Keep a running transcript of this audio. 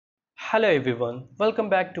Hello everyone, welcome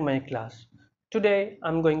back to my class. Today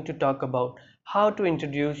I'm going to talk about how to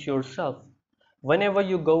introduce yourself. Whenever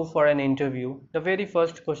you go for an interview, the very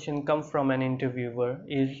first question comes from an interviewer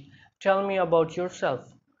is tell me about yourself.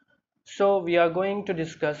 So we are going to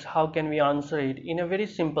discuss how can we answer it in a very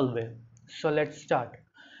simple way. So let's start.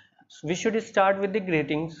 We should start with the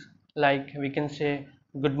greetings like we can say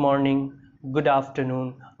good morning, good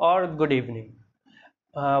afternoon or good evening.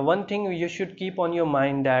 One thing you should keep on your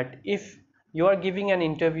mind that if you are giving an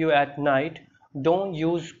interview at night, don't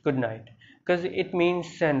use good night because it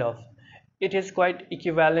means send off. It is quite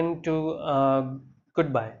equivalent to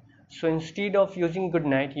goodbye. So instead of using good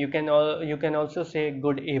night, you can also say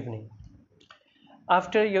good evening.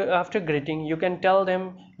 After greeting, you can tell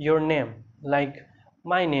them your name like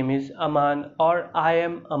my name is Aman or I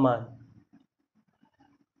am Aman.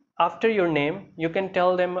 After your name you can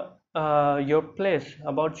tell them your place,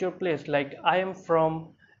 about your place, like I am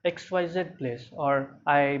from XYZ place or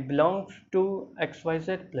I belong to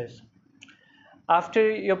XYZ place.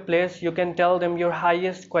 After your place you can tell them your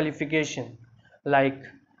highest qualification, like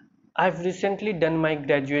I've recently done my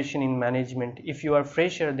graduation in management. If you are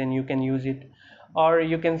fresher then you can use it, or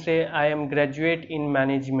you can say I am graduate in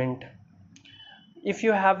management. If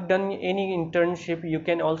you have done any internship you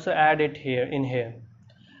can also add it here.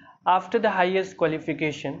 After the highest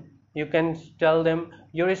qualification, you can tell them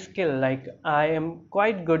your skill, like I am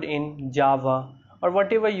quite good in Java or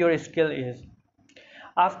whatever your skill is.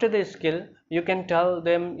 After the skill, you can tell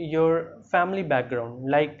them your family background,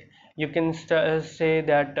 like you can say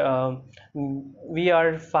that we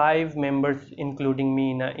are five members, including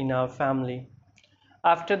me in our family.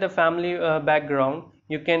 After the family background,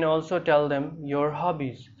 you can also tell them your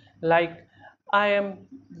hobbies, like I am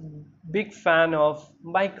big fan of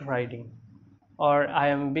bike riding or I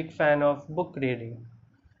am big fan of book reading.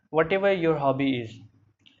 Whatever your hobby is,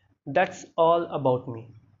 that's all about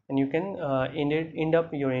me, and you can end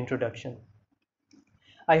up your introduction.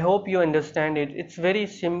 I hope you understand it. It's very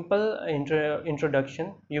simple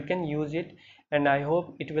introduction. You can use it, and I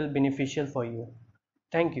hope it will beneficial for you.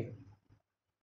 Thank you.